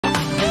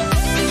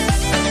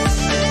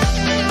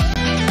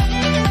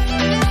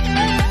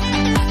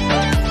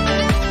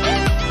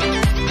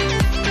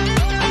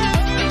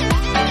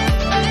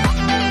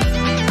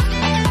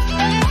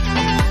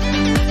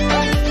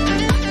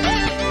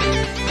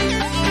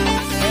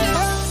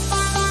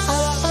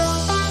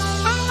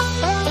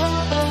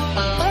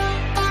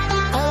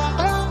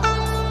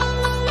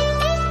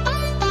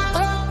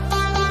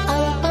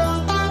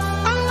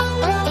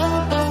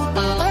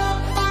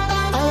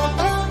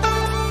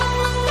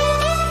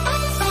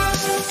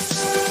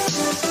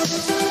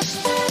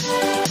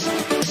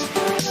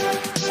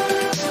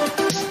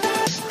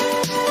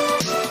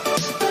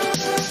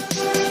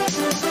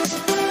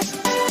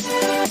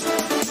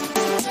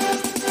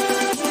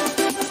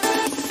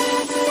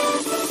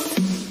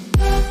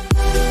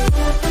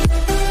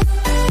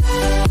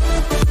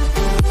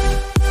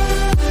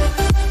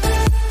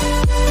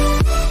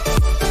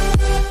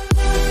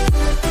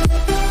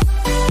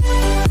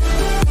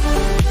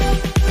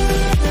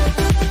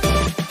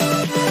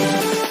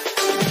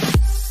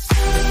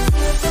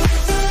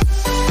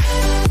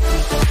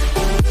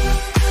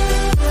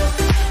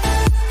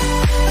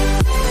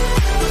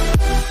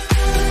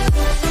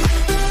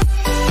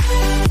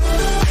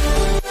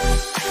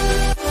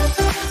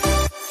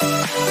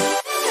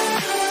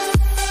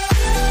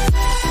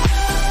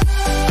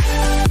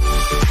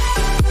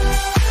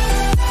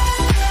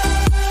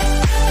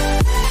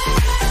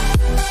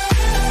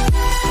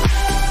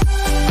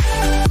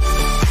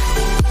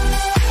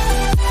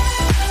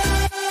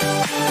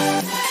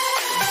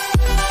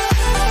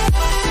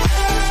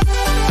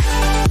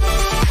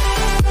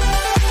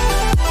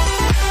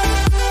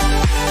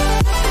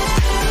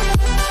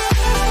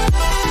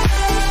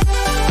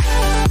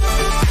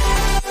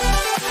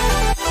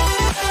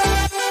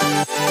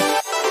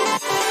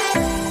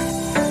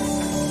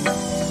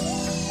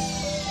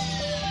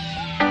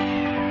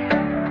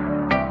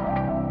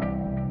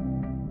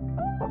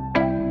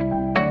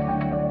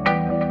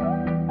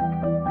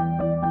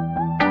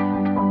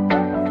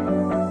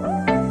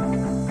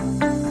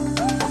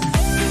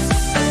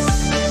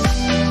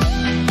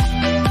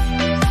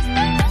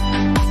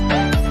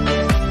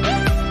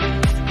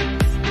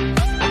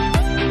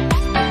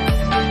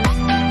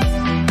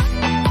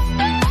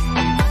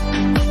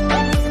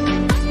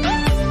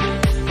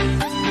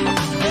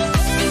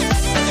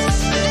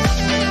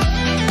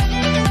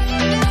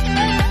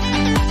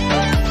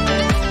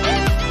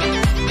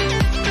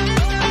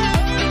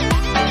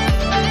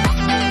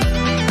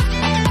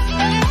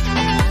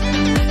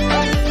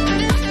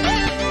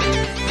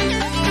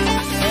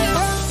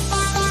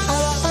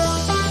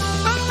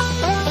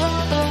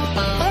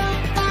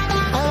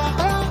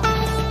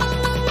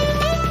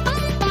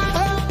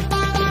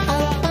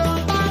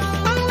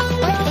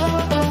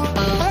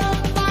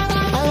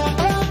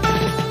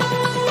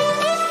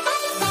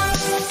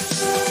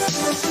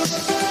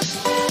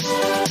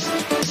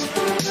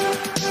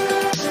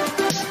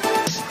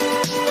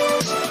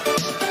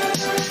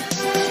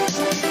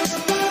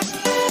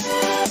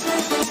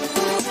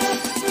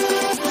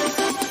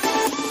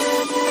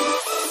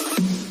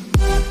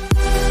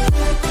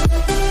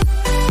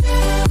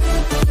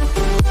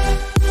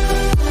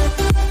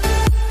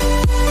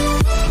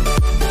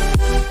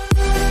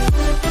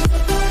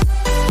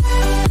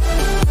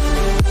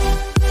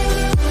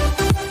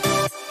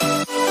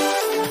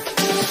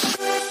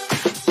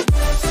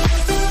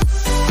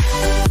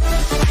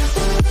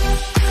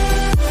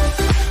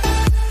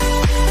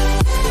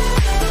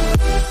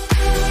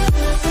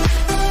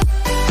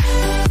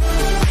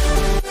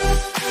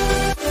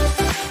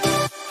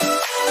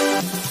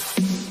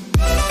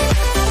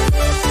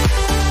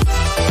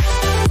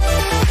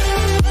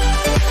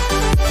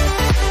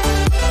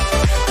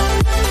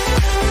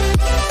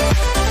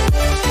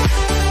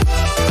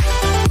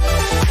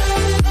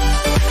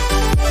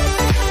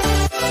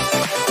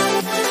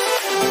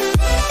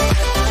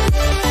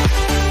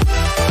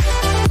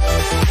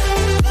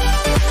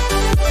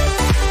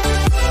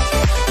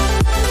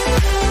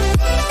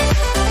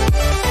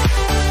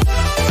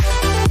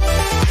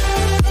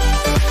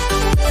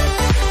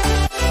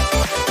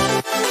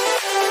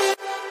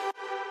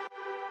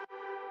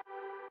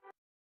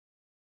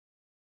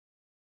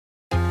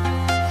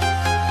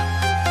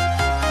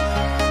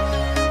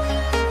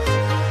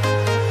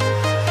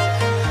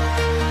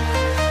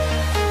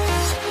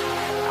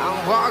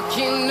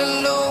walking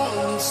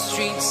alone, the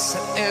streets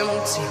are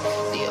empty.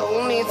 The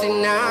only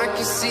thing I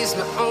can see is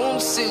my own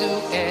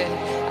silhouette.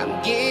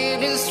 I'm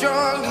getting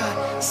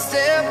stronger,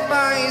 step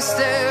by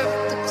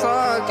step. The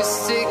clock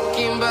is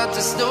ticking, but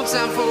there's no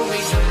time for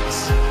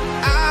regrets.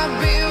 I've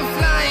been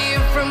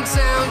flying from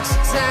town to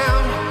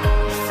town,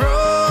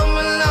 from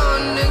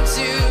London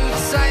to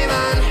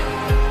Taiwan.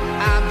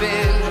 I've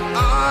been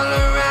all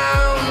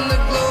around the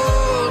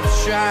globe,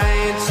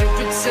 trying to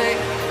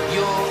protect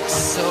your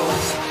soul.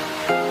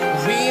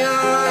 We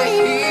are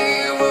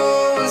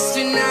heroes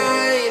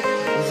tonight.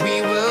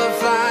 We will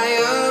fly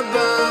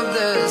above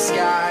the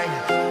sky.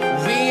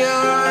 We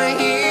are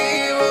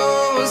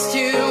heroes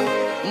tonight.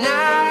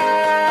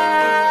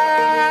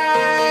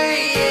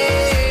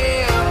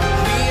 Yeah.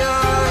 We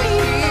are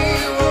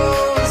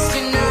heroes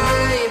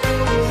tonight.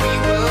 We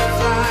will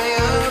fly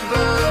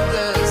above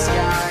the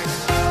sky.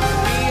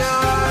 We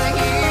are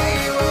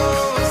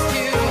heroes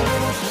tonight.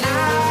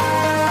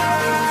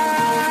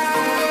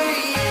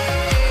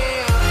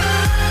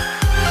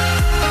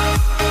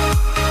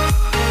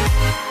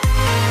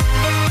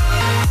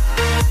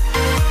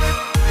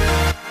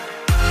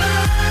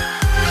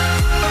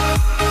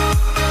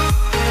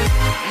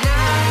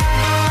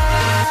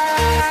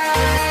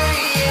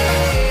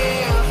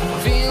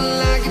 Feel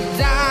like a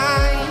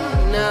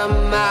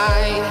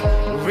dynamite,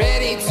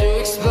 ready to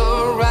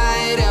explore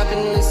right up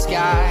in the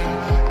sky.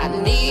 I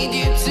need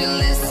you to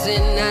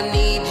listen, I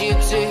need you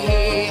to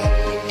hear,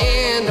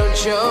 and don't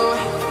show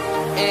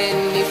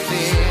any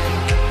fear.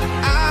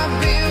 I've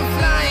been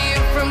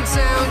flying from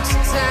town to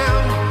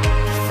town,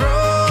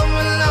 from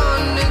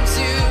London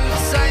to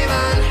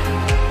Taiwan.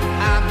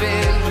 I've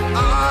been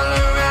all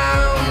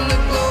around the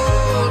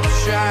globe,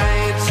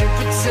 trying to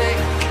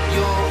protect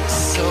your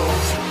soul.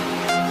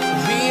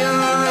 We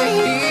are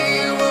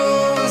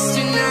heroes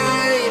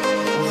tonight.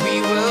 We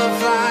will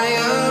fly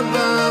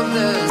above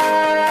the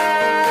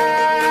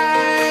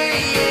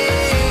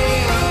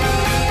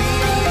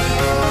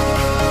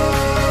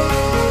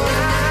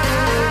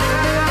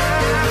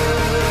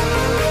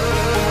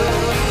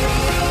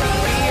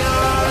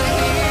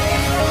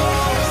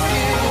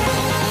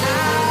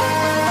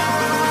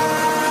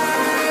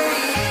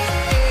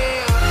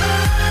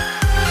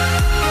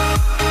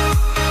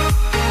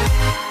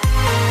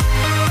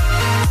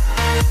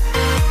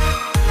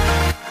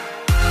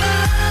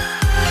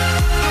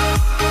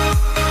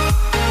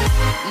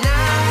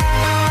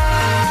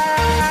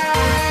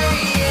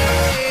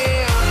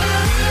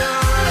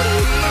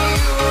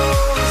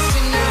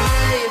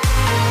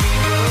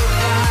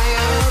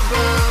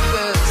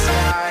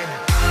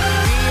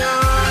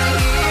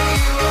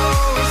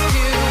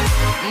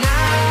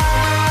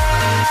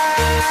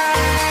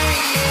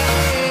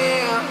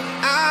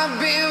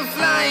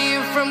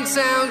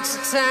town to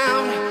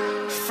town,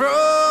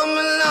 from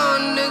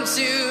London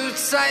to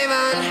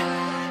Taiwan.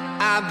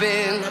 I've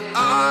been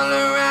all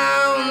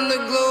around the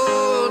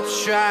globe,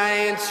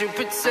 trying to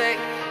protect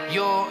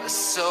your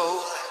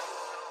soul.